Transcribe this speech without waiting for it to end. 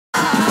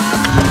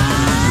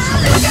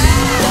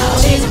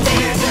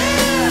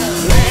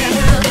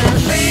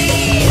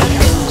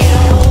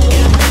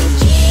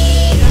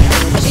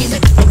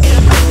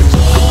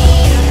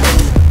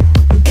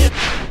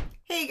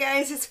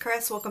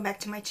Worryless, welcome back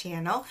to my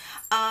channel.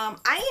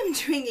 I am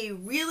doing a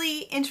really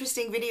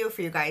interesting video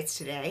for you guys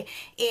today,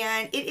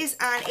 and it is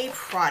on a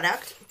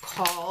product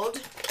called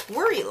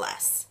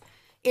Worryless.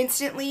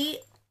 Instantly,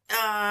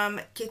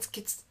 it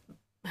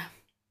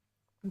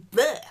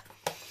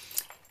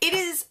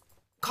is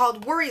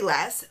called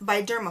Worryless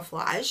by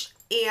Dermaflage,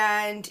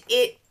 and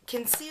it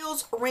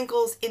conceals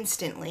wrinkles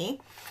instantly.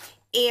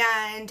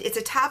 And it's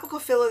a topical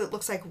filler that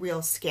looks like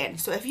real skin.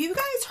 So if you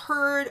guys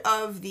heard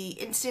of the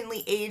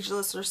instantly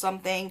ageless or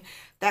something,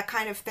 that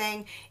kind of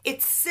thing,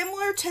 it's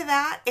similar to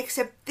that,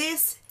 except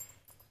this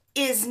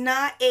is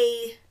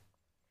a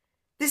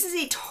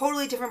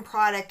totally different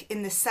product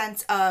in the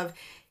sense of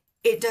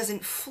it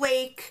doesn't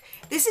flake.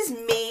 This is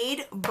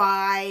made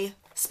by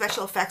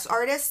special effects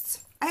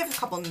artists. I have a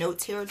couple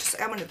notes here.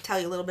 I'm going to tell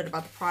you a little bit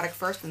about the product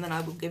first, and then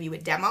I will give you a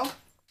demo.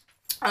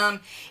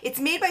 It's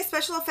made by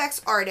special effects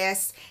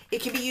artists.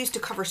 It can be used to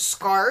cover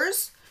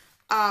scars,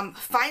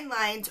 fine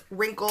lines,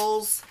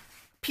 wrinkles,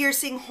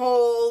 piercing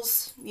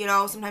holes. You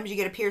know, sometimes you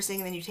get a piercing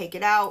and then you take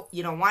it out.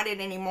 You don't want it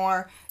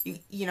anymore.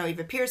 You know, you have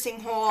a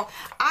piercing hole.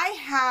 I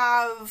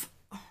have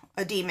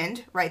a demon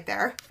right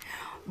there.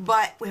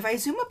 But if I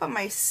zoom up on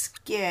my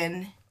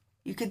skin,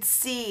 you could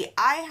see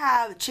I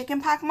have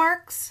chicken pox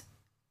marks.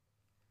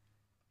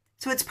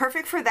 So it's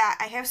perfect for that.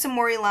 I have some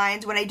worry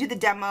lines. When I do the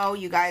demo,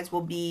 you guys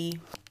will be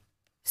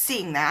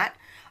seeing that,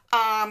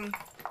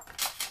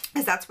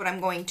 because that's what I'm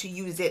going to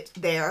use it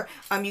there.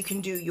 You can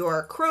do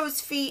your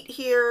crow's feet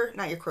here,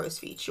 not your crow's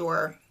feet,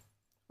 your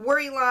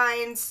worry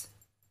lines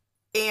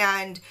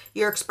and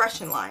your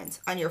expression lines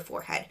on your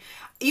forehead.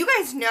 You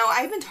guys know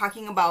I've been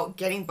talking about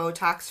getting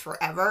Botox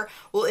forever.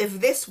 Well, if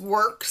this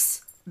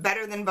works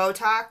better than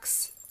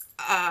Botox,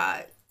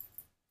 I'm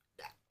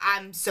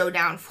so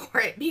down for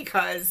it,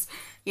 because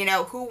you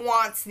know, who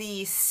wants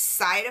the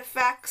side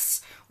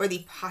effects or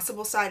the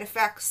possible side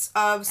effects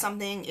of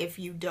something if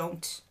you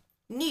don't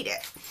need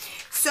it?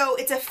 So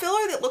it's a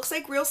filler that looks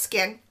like real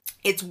skin.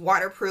 It's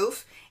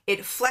waterproof.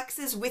 It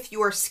flexes with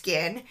your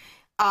skin.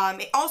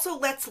 It also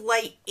lets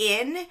light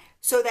in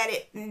so that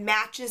it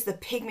matches the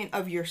pigment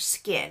of your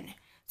skin.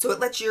 So it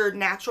lets your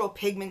natural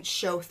pigment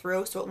show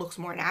through, so it looks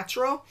more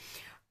natural.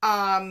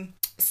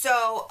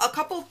 So a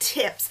couple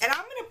tips, and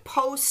I'm going to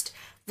post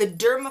the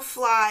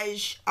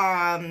Dermaflage,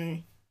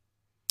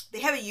 they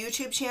have a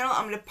YouTube channel.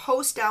 I'm going to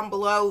post down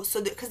below, so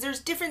that, because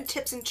there's different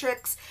tips and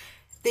tricks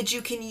that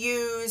you can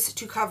use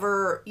to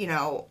cover, you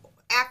know,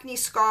 acne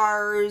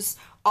scars,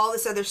 all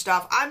this other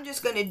stuff. I'm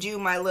just going to do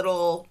my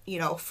little, you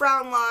know,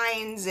 frown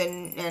lines,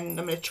 and I'm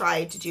going to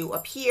try to do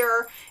up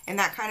here and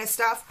that kind of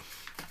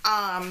stuff.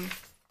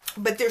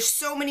 But there's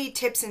so many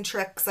tips and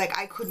tricks, like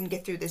I couldn't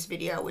get through this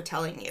video with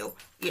telling you,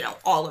 you know,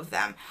 all of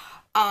them.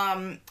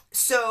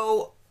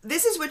 So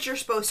this is what you're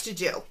supposed to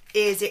do,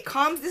 is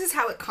this is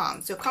how it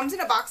comes. So it comes in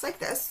a box like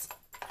this,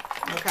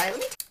 okay?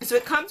 So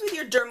it comes with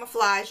your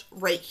Dermaflage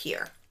right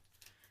here,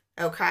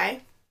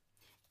 okay?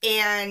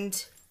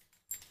 And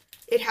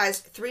it has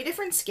 3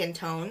 different skin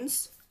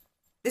tones.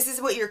 This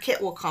is what your kit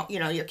will come, you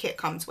know, your kit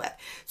comes with.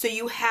 So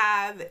you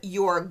have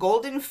your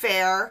golden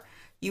fair,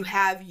 you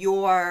have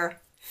your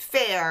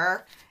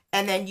fair,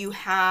 and then you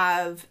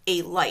have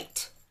a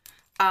light.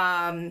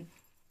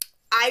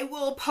 I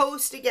will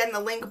post again the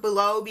link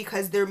below,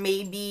 because there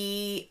may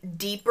be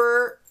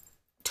deeper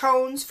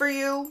tones for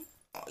you,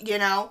 you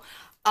know,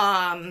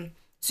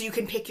 so you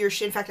can pick your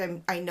shade. In fact,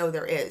 I know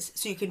there is,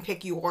 so you can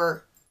pick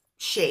your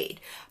shade.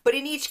 But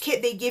in each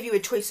kit, they give you a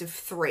choice of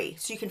 3,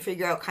 so you can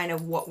figure out kind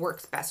of what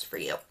works best for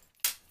you.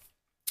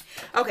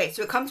 Okay,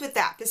 so it comes with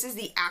that. This is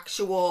the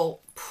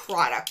actual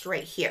product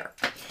right here.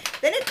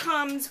 Then it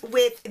comes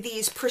with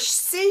these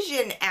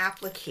precision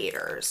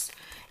applicators.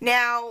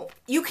 Now,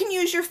 you can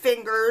use your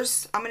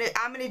fingers. I'm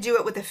gonna do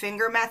it with the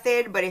finger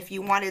method, but if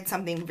you wanted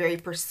something very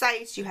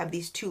precise, you have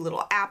these 2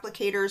 little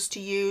applicators to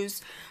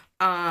use,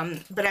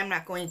 but I'm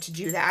not going to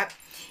do that.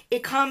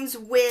 It comes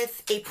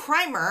with a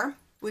primer,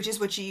 which is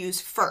what you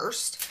use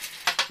first.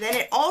 Then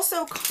it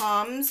also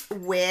comes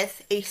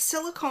with a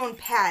silicone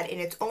pad in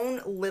its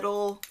own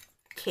little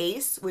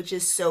case, which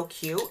is so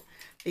cute,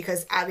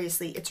 because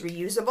obviously it's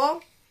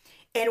reusable.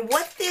 And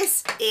what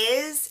this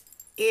is,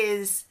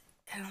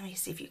 let me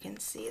see if you can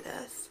see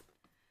this.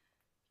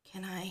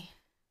 Can I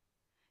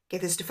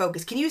get this to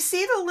focus? Can you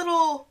see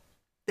the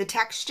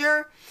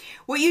texture?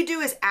 What you do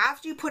is,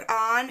 after you put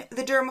on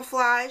the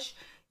Dermaflage,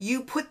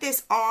 you put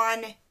this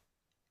on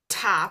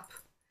top,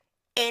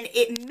 and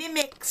it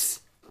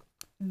mimics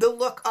the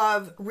look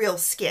of real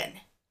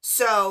skin.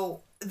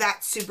 So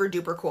that's super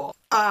duper cool.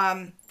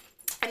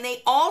 And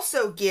they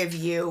also give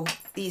you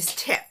these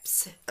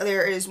tips.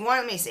 There is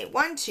one, let me see,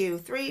 1, 2,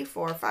 3,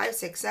 4, 5,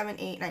 6, 7,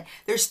 8, 9.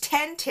 There's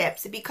 10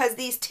 tips, because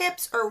these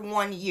tips are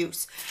one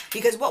use.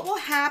 Because what will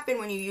happen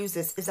when you use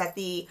this is that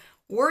the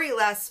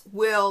Worryless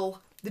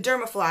the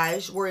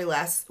Dermaflage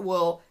Worryless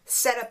will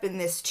set up in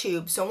this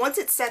tube. So once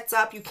it sets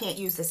up, you can't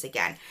use this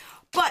again.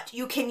 But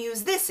you can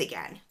use this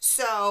again.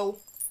 So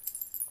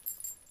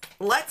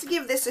let's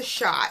give this a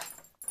shot,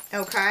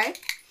 okay?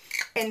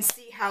 and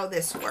see how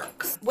this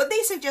works. What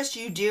they suggest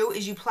you do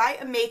is you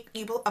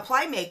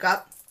apply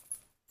makeup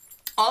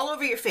all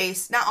over your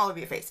face, not all over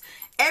your face,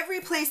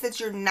 every place that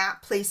you're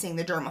not placing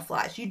the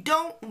Dermaflage. You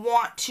don't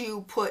want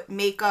to put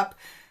makeup,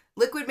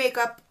 liquid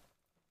makeup,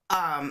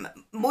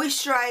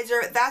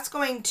 moisturizer. That's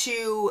going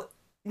to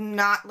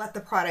not let the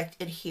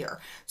product adhere.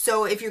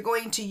 So if you're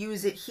going to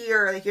use it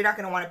here, like you're not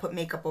going to want to put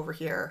makeup over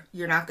here.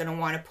 You're not going to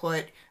want to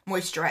put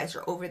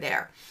moisturizer over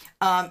there.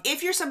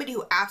 If you're somebody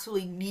who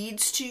absolutely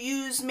needs to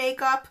use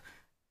makeup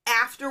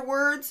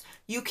afterwards,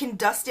 you can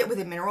dust it with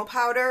a mineral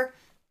powder.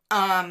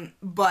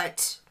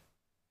 But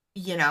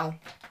you know,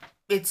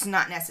 it's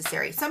not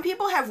necessary. Some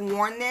people have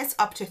worn this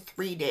up to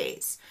 3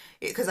 days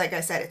because like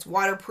I said, it's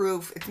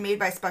waterproof. It's made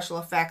by Special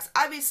Effects.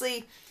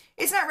 Obviously,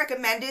 it's not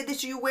recommended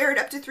that you wear it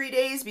up to 3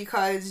 days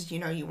because, you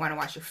know, you want to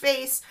wash your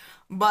face,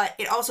 but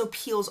it also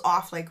peels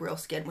off like real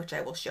skin, which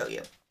I will show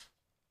you.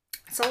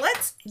 So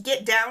let's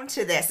get down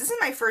to this. This is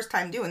my first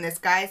time doing this,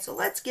 guys, so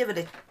let's give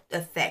it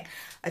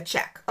a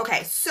check.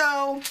 Okay,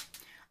 so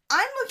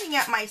I'm looking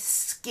at my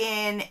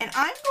skin and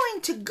I'm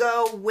going to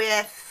go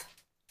with,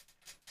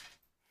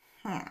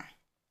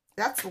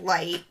 that's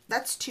light.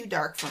 That's too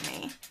dark for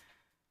me.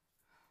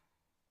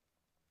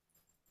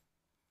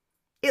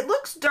 It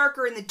looks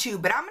darker in the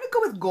tube, but I'm going to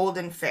go with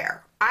golden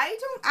fair. I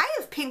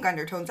have pink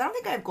undertones. I don't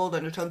think I have gold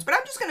undertones, but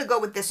I'm just going to go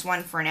with this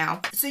one for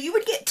now. So you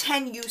would get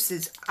 10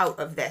 uses out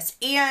of this.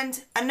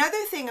 And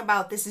another thing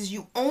about this is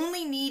you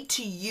only need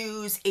to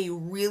use a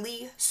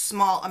really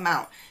small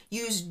amount.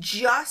 Use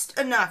just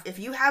enough. If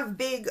you have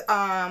big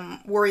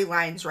worry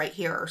lines right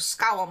here, or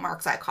scowl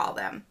marks I call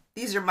them.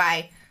 These are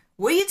my,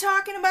 what are you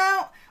talking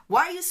about?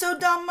 Why are you so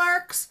dumb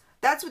marks?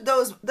 That's what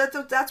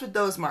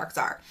those marks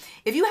are.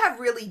 If you have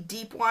really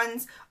deep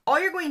ones, all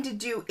you're going to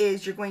do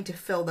is you're going to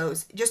fill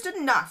those, just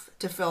enough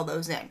to fill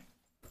those in,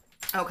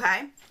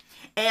 okay?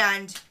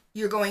 And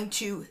you're going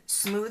to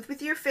smooth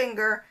with your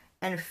finger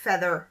and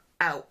feather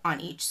out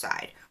on each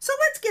side. So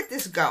let's get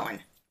this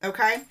going,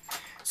 okay?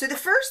 So the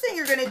first thing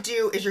you're gonna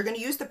do is you're gonna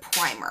use the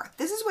primer.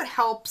 This is what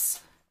helps,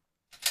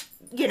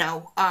 you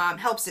know,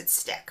 helps it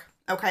stick,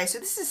 okay? So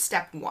this is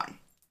step one.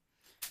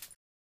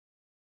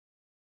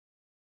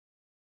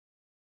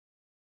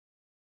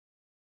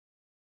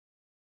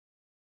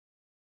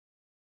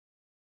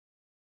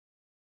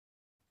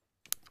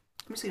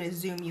 I'm just going to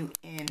zoom you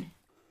in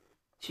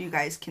so you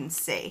guys can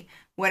see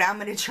what I'm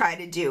going to try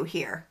to do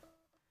here.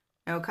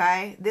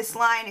 Okay, this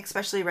line,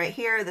 especially right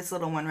here, this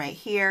little one right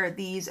here,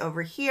 these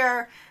over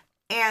here,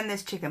 and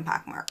this chicken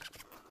pox mark.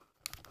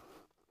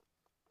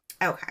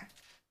 Okay.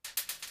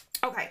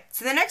 Okay,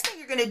 so the next thing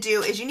you're going to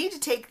do is you need to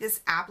take this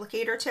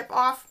applicator tip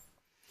off.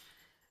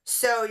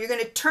 So you're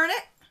going to turn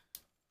it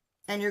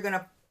and you're going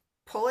to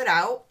pull it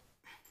out.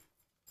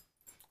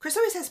 Chris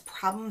always has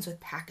problems with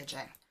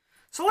packaging.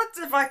 So let's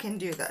see if I can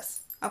do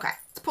this. Okay,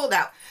 it's pulled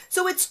out.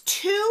 So it's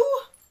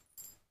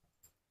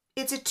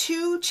a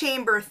two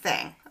chamber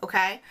thing,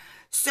 okay?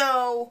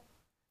 So,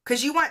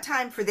 because you want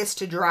time for this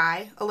to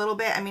dry a little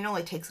bit. I mean, it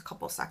only takes a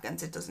couple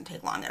seconds. It doesn't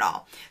take long at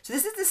all. So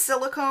this is the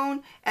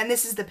silicone and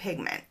this is the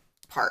pigment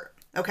part,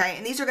 okay?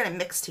 And these are gonna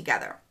mix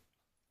together.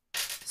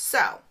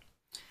 So,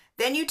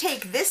 then you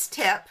take this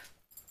tip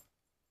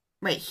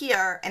right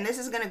here and this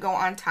is gonna go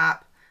on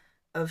top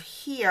of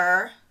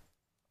here.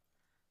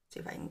 See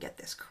if I can get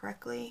this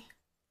correctly.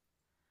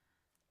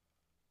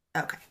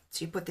 Okay,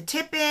 so you put the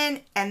tip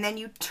in and then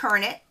you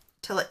turn it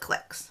till it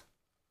clicks.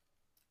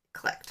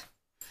 Clicked.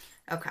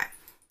 Okay,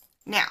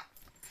 now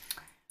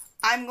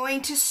I'm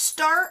going to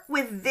start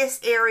with this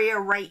area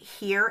right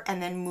here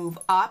and then move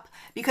up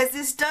because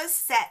this does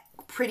set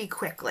pretty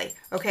quickly.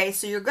 Okay,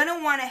 so you're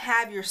gonna wanna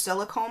have your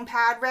silicone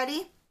pad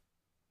ready.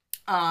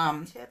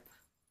 Tip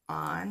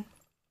on.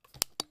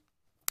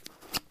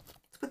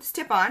 Let's put this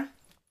tip on.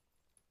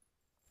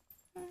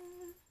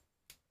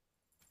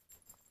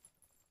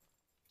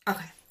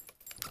 Okay,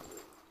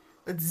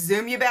 let's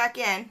zoom you back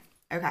in.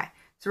 Okay,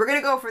 so we're gonna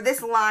go for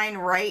this line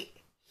right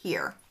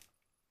here.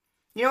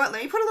 You know what,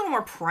 let me put a little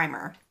more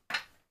primer.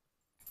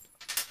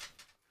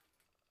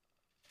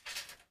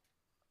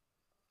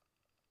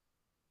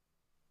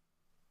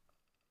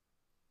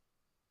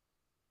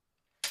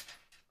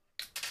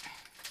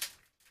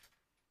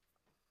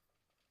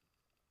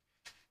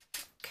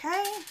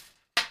 Okay.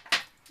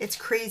 It's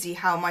crazy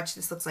how much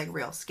this looks like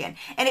real skin.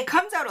 And it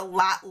comes out a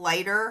lot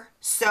lighter.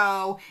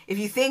 So if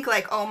you think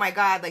like, oh my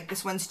God, like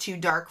this one's too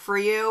dark for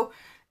you,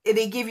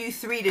 they give you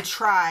 3 to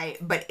try,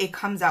 but it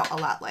comes out a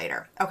lot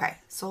lighter. Okay,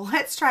 so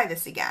let's try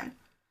this again.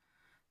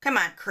 Come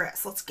on,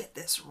 Chris, let's get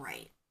this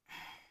right.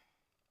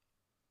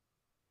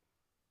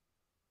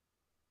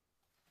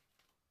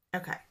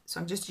 Okay, so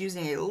I'm just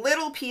using a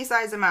little pea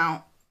size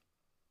amount.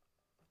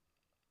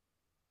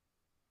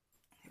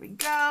 There we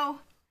go.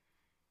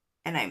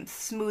 And I'm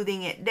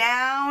smoothing it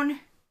down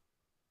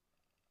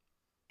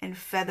and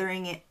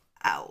feathering it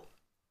out.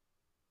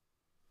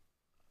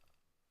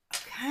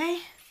 Okay,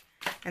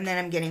 and then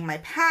I'm getting my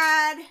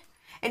pad.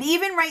 And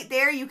even right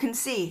there, you can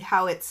see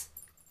how it's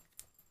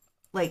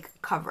like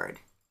covered.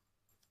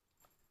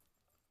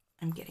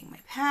 I'm getting my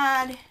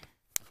pad.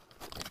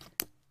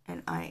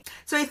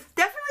 So I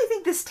definitely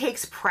think this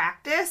takes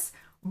practice,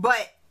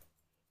 but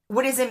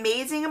what is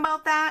amazing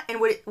about that and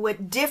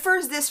what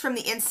differs this from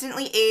the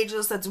Instantly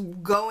Ageless that's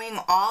going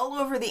all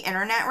over the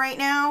internet right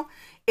now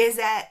is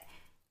that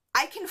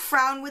I can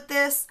frown with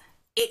this.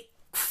 It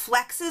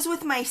flexes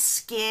with my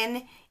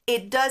skin.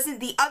 It doesn't.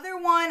 The other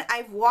one,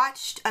 I've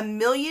watched a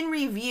million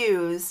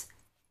reviews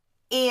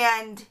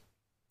and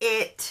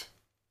it,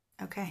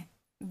 okay,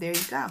 there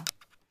you go.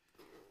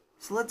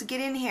 So let's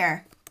get in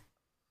here.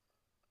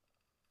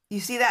 You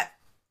see that?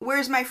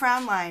 Where's my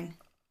frown line?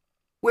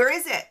 Where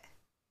is it?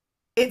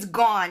 It's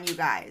gone, you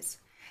guys.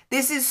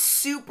 This is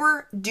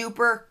super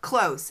duper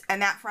close,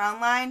 and that frown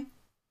line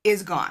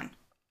is gone.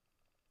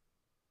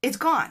 It's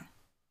gone.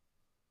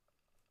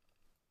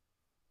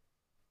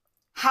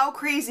 How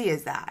crazy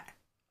is that?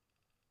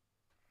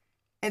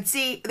 And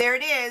see, there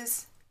it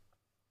is,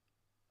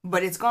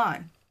 but it's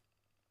gone.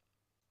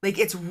 Like,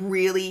 it's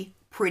really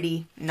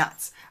pretty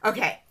nuts.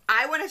 Okay,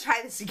 I want to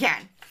try this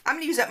again. I'm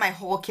going to use up my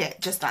whole kit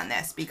just on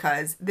this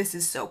because this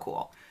is so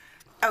cool.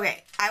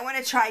 Okay, I want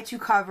to try to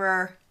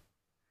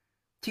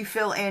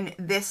fill in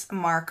this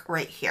mark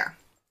right here.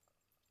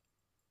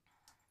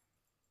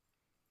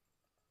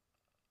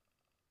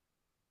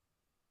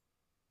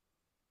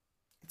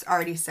 It's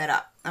already set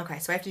up. Okay,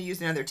 so I have to use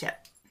another tip.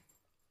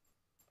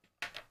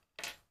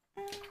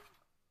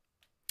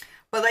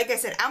 But like I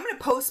said, I'm going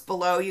to post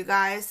below, you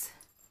guys,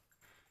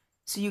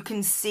 so you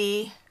can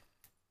see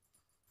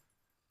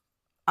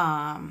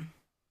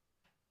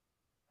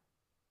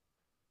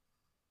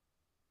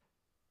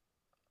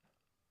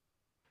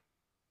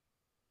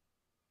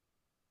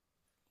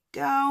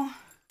go.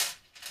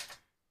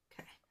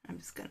 Okay, I'm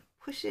just gonna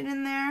push it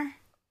in there.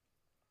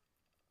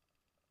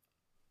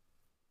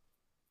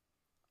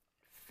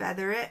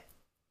 Feather it.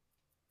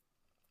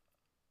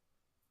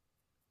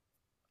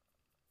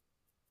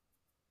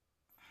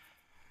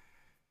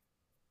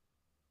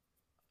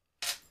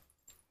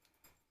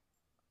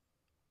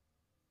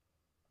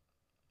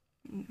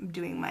 I'm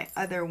doing my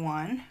other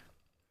one.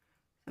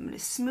 I'm gonna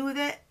smooth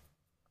it.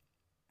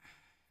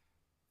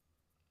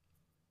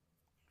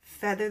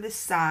 Feather the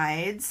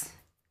sides.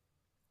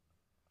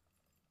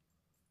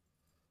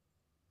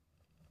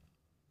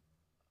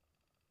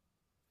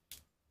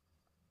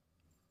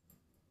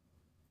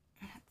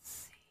 Let's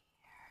see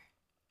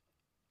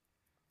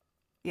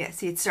here. Yeah,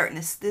 see, it's starting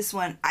this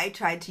one. I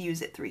tried to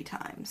use it 3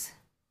 times.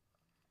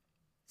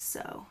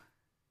 So,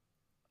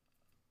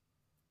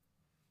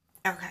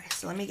 okay,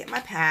 so let me get my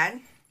pad.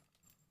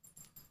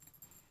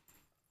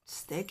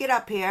 Stick it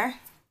up here.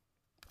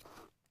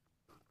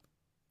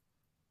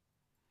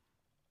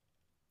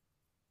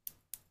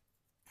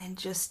 And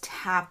just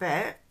tap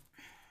it.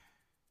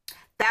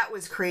 That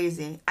was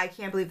crazy. I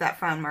can't believe that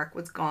frown mark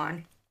was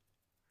gone.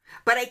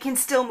 But I can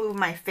still move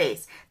my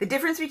face. The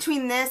difference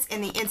between this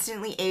and the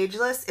Instantly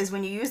Ageless is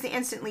when you use the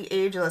Instantly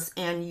Ageless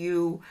and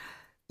you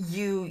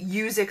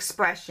use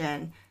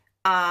expression,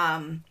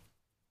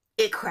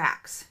 it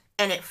cracks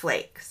and it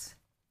flakes.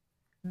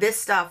 This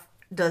stuff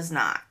does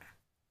not.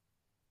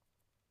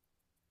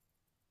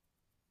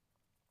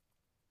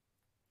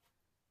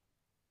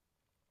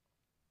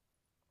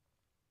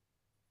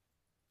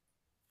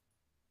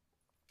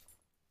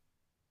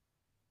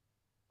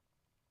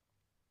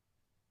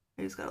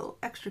 I just got a little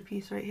extra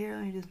piece right here.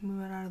 Let me just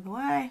move it out of the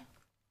way.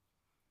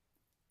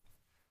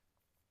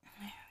 There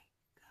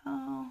we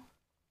go.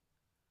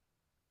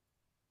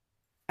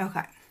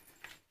 Okay.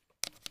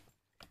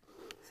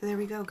 So there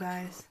we go,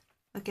 guys.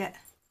 Look at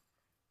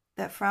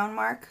that frown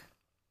mark.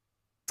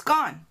 It's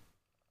gone.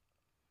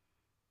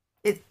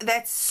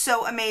 That's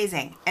so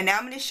amazing. And now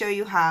I'm going to show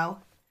you how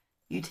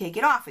you take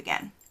it off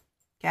again.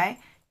 Okay?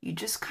 You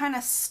just kind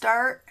of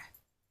start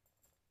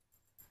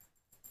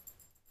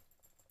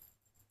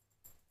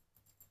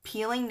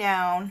peeling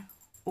down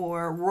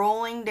or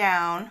rolling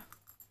down,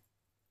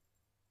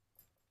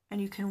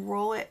 and you can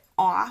roll it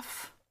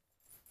off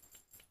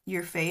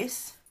your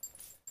face.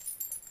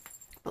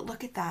 But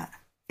look at that.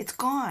 It's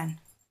gone.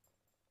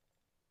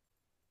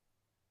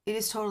 It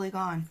is totally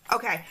gone.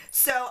 Okay,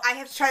 so I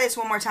have to try this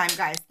one more time,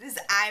 guys.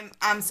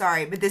 I'm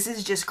sorry, but this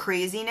is just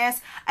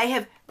craziness. I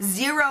have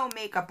 0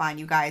 makeup on,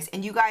 you guys,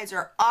 and you guys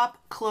are up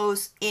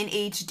close in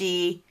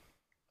HD.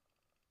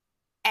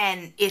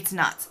 And it's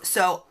nuts.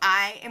 So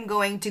I am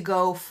going to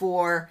go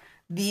for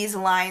these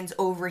lines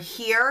over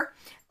here.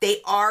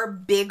 They are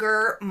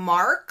bigger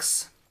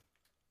marks.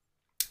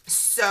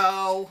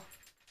 So,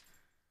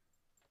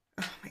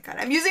 oh my God,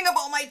 I'm using up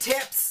all my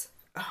tips.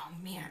 Oh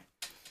man.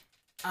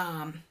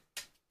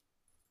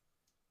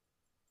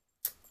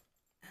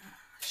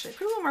 Should I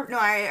put a little more? No,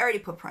 I already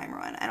put primer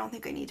on. I don't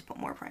think I need to put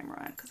more primer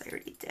on because I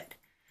already did.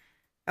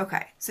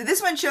 Okay, so this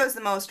one shows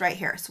the most right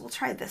here. So we'll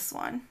try this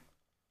one.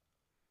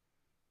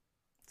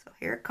 So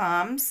here it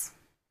comes.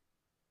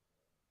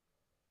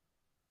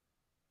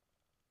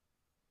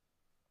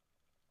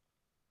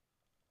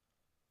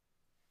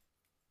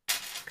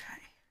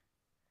 Okay.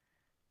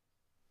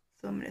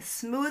 So I'm going to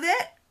smooth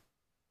it.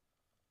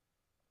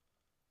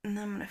 And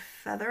then I'm going to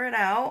feather it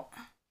out.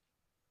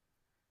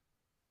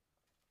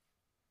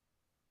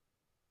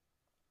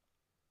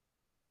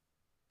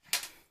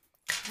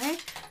 Okay,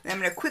 then I'm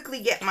going to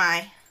quickly get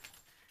my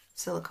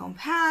silicone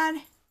pad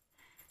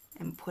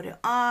and put it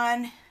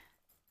on.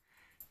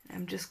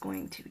 I'm just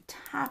going to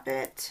tap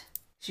it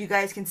so you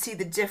guys can see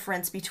the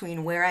difference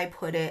between where I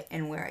put it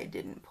and where I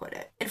didn't put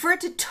it. And for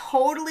it to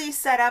totally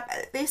set up,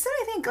 they said,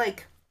 I think,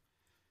 like,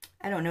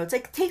 I don't know, it's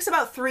like, it takes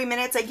about 3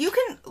 minutes. Like, you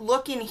can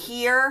look in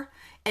here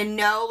and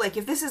know, like,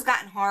 if this has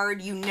gotten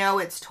hard, you know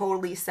it's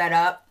totally set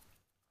up.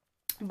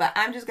 But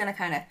I'm just gonna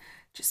kind of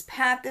just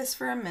pat this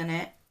for a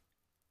minute.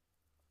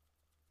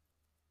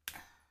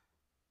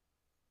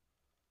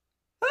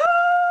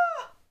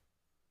 Ah!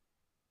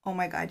 Oh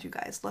my God, you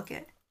guys, look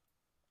it.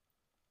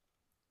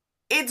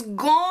 It's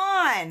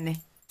gone.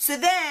 So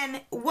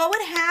then what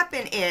would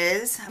happen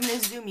is, I'm going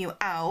to zoom you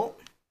out.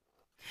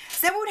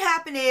 So then what would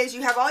happen is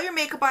you have all your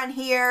makeup on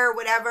here,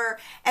 whatever.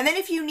 And then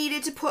if you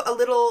needed to put a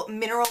little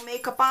mineral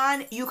makeup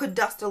on, you could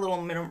dust a little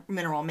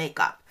mineral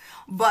makeup.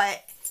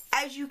 But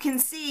as you can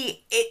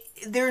see,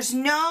 there's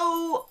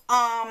no,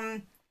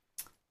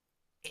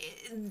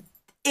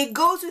 it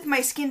goes with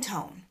my skin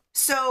tone.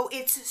 So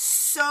it's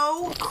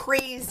so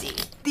crazy.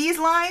 These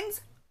lines,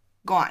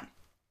 gone.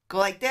 Go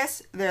like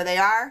this, there they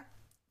are.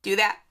 Do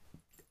that,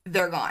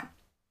 they're gone.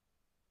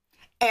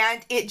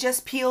 And it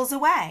just peels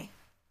away.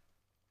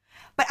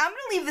 But I'm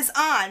gonna leave this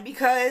on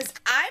because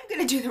I'm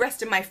gonna do the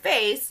rest of my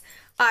face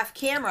off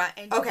camera.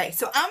 And okay,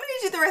 so I'm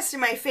gonna do the rest of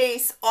my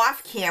face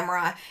off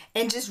camera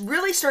and just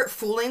really start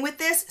fooling with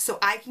this so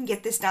I can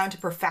get this down to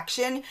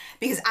perfection,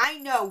 because I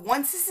know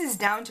once this is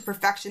down to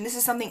perfection, this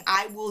is something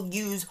I will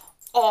use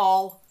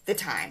all the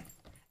time.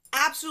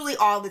 Absolutely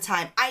all the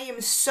time. I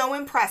am so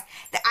impressed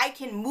that I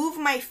can move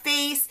my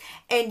face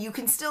and you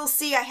can still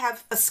see I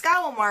have a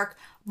scowl mark,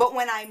 but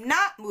when I'm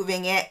not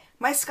moving it,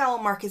 my scowl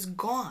mark is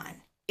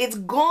gone. It's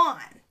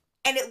gone.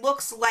 And it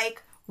looks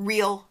like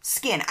real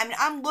skin. I mean,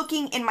 I'm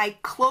looking in my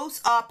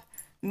close-up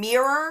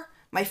mirror,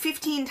 my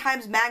 15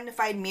 times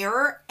magnified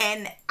mirror,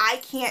 and I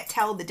can't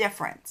tell the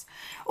difference.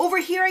 Over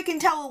here, I can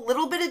tell a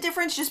little bit of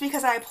difference just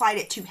because I applied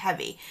it too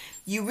heavy.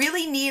 You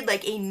really need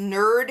like a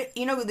nerd,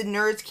 you know, the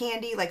Nerds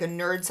candy, like a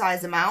nerd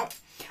size amount.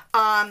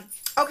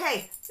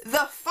 Okay,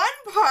 the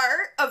fun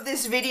part of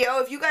this video,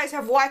 if you guys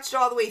have watched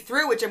all the way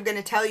through, which I'm going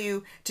to tell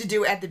you to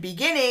do at the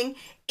beginning,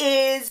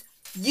 is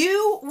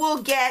you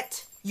will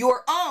get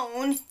your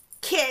own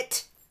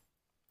kit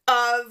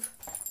of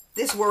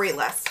this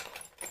Worryless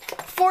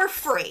for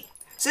free.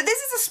 So this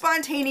is a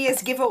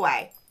spontaneous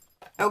giveaway,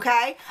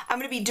 okay? I'm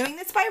going to be doing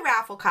this by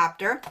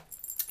RAFFLECOPTER.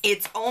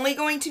 It's only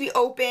going to be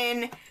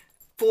open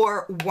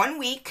for 1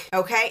 week,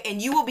 okay? And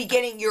you will be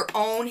getting your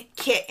own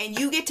kit, and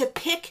you get to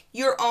pick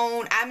your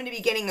own. I'm going to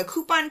be getting a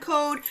coupon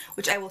code,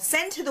 which I will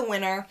send to the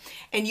winner,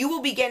 and you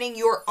will be getting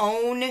your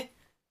own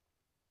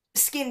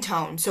skin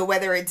tone. So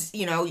whether it's,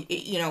 you know,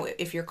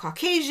 if you're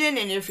Caucasian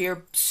and if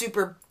you're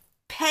super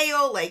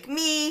pale like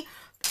me,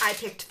 I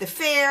picked the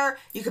fair.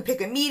 You could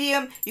pick a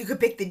medium, you could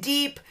pick the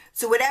deep.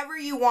 So whatever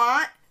you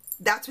want,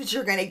 that's what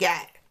you're gonna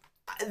get.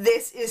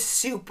 This is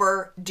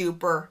super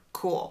duper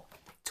cool.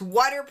 It's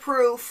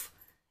waterproof.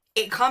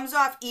 It comes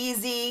off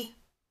easy.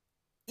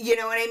 You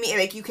know what I mean?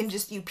 Like you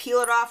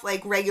peel it off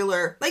like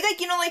regular, like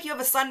you know, like you have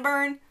a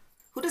sunburn.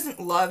 Who doesn't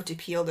love to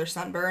peel their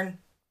sunburn?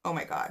 Oh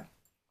my God.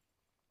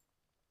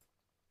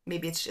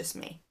 Maybe it's just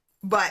me.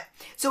 But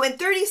so in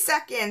 30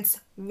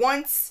 seconds,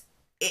 once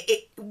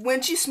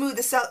you smooth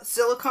the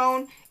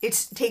silicone,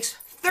 it takes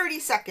 30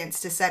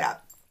 seconds to set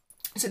up.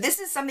 So this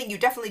is something you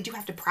definitely do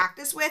have to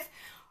practice with,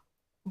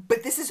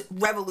 but this is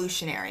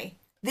revolutionary.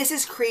 This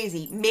is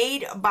crazy.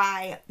 Made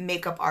by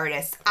makeup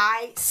artists.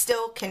 I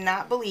still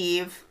cannot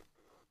believe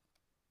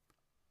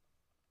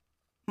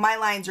my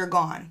lines are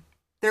gone.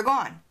 They're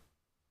gone.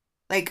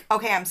 Like,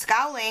 okay, I'm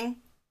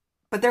scowling,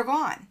 but they're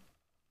gone.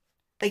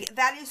 Like,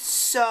 that is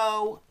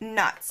so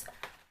nuts.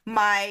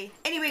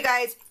 Anyway,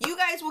 guys, you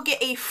guys will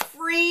get a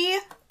free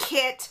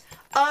kit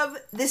of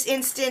this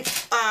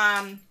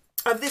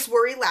of this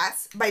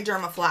Worryless by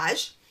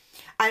Dermaflage.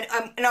 And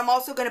I'm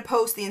also going to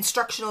post the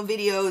instructional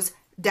videos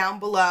down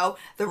below.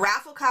 The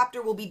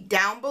RAFFLECOPTER will be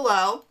down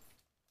below.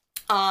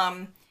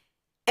 And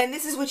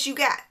this is what you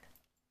get.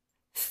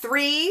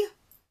 3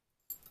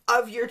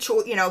 of your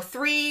choice, you know,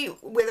 3,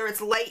 whether it's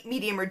light,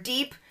 medium, or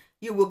deep,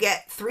 you will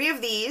get 3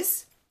 of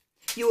these.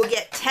 You will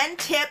get 10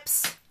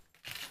 tips,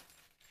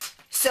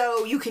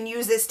 so you can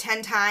use this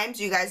 10 times.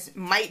 You guys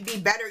might be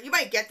better. You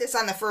might get this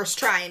on the first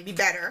try and be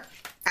better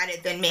at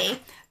it than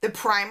me. The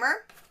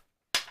primer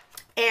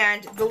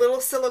and the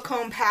little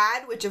silicone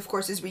pad, which of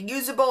course is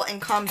reusable and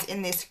comes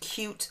in this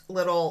cute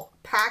little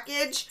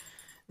package.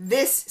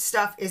 This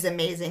stuff is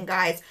amazing,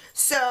 guys.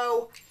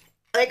 So,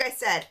 like I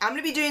said, I'm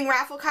going to be doing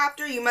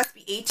RAFFLECOPTER. You must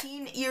be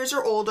 18 years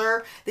or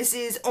older. This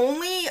is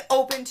only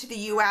open to the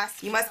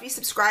US. You must be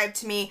subscribed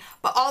to me.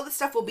 But all the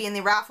stuff will be in the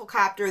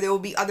RAFFLECOPTER. There will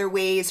be other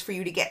ways for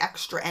you to get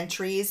extra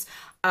entries.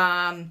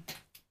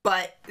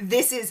 But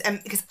this is,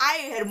 because I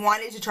had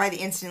wanted to try the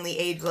Instantly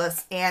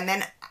Ageless. And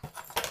then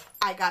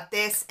I got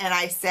this and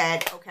I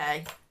said,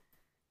 okay,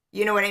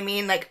 you know what I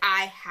mean? Like,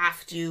 I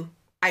have to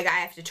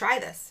try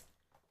this.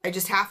 I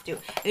just have to.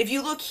 And if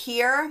you look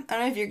here, I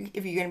don't know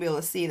if you're gonna be able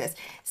to see this.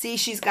 See,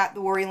 she's got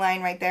the worry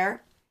line right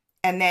there.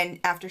 And then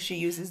after she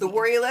uses the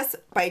Worryless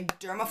by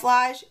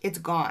Dermaflage, it's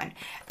gone.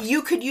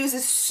 You could use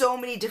this so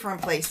many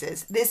different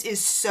places. This is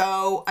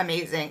so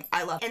amazing.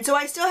 I love it. And so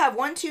I still have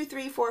 1, 2,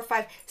 3, 4,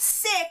 5,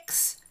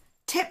 6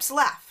 tips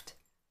left.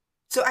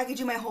 So I could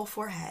do my whole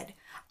forehead.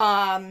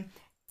 Again,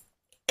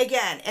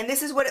 and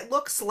this is what it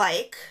looks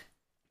like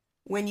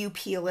when you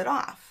peel it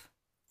off.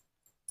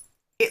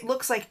 It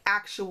looks like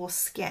actual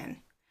skin.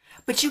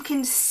 But you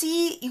can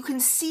see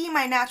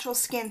my natural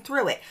skin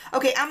through it.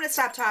 Okay, I'm gonna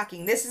stop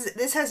talking.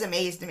 This has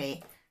amazed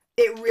me.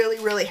 It really,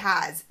 really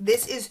has.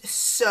 This is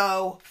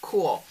so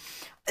cool.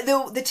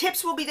 The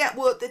tips will be down.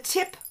 Well, the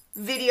tip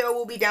video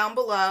will be down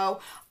below.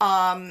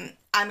 I'm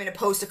gonna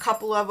post a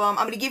couple of them.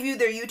 I'm gonna give you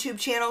their YouTube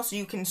channel so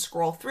you can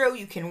scroll through.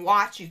 You can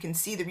watch. You can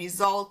see the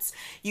results.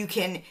 You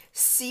can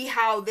see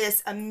how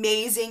this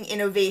amazing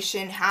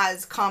innovation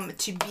has come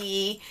to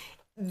be.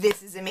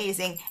 This is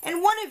amazing.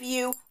 And one of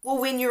you will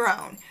win your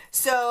own.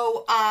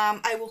 So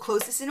I will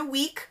close this in a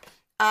week.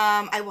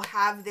 I will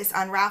have this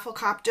on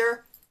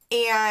RAFFLECOPTER.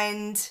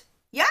 And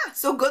yeah,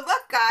 so good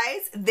luck,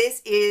 guys.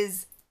 This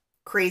is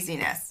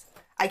craziness.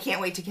 I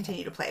can't wait to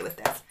continue to play with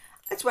this.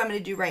 That's what I'm going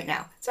to do right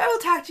now. So I will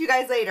talk to you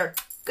guys later.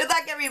 Good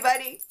luck,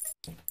 everybody.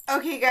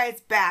 Okay, guys,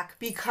 back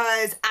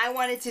because I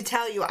wanted to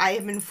tell you I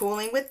have been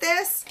fooling with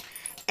this.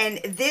 And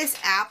this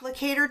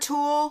applicator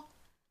tool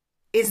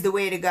is the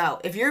way to go.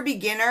 If you're a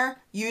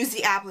beginner, use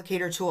the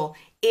applicator tool.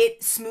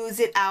 It smooths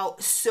it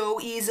out so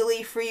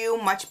easily for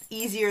you, much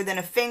easier than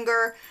a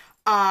finger,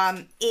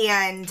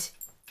 and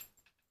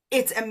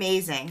it's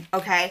amazing,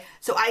 okay?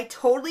 So I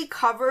totally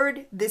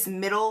covered this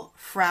middle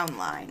frown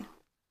line.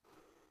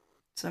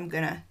 So I'm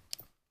gonna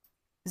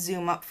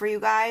zoom up for you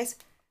guys.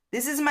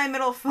 This is my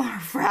middle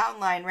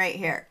frown line right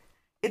here.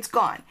 It's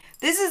gone.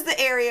 This is the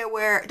area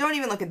where, don't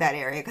even look at that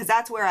area because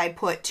that's where I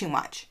put too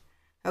much,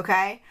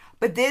 okay?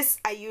 But this,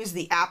 I use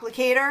the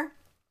applicator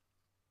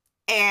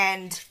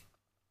and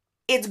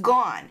it's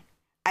gone.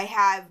 I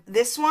have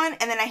this one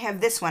and then I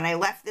have this one. I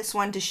left this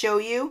one to show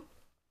you.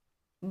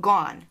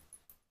 Gone.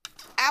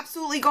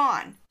 Absolutely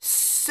gone.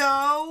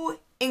 So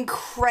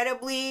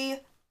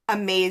incredibly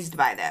amazed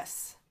by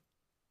this.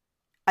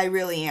 I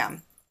really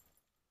am.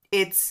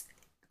 It's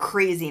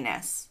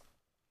craziness.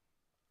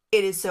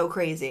 It is so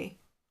crazy.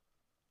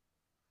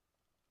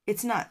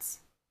 It's nuts.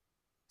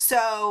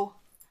 So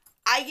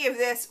I give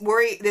this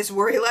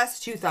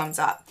Worryless 2 thumbs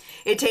up.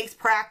 It takes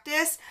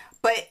practice,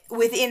 but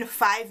within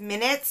 5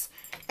 minutes,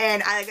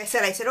 and like I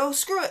said, oh,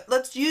 screw it.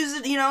 Let's use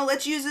it,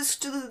 let's use this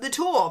to the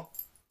tool.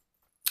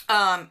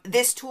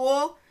 This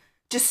tool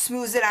just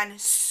smooths it on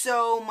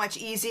so much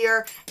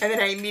easier. And then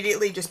I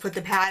immediately just put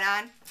the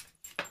pad on,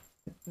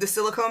 the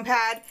silicone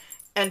pad,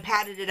 and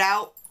patted it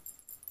out.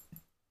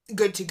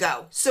 Good to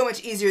go. So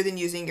much easier than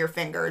using your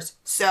fingers.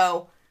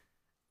 So,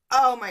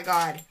 oh my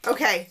God.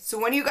 Okay, so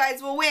one of you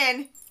guys will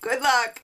win. Good luck.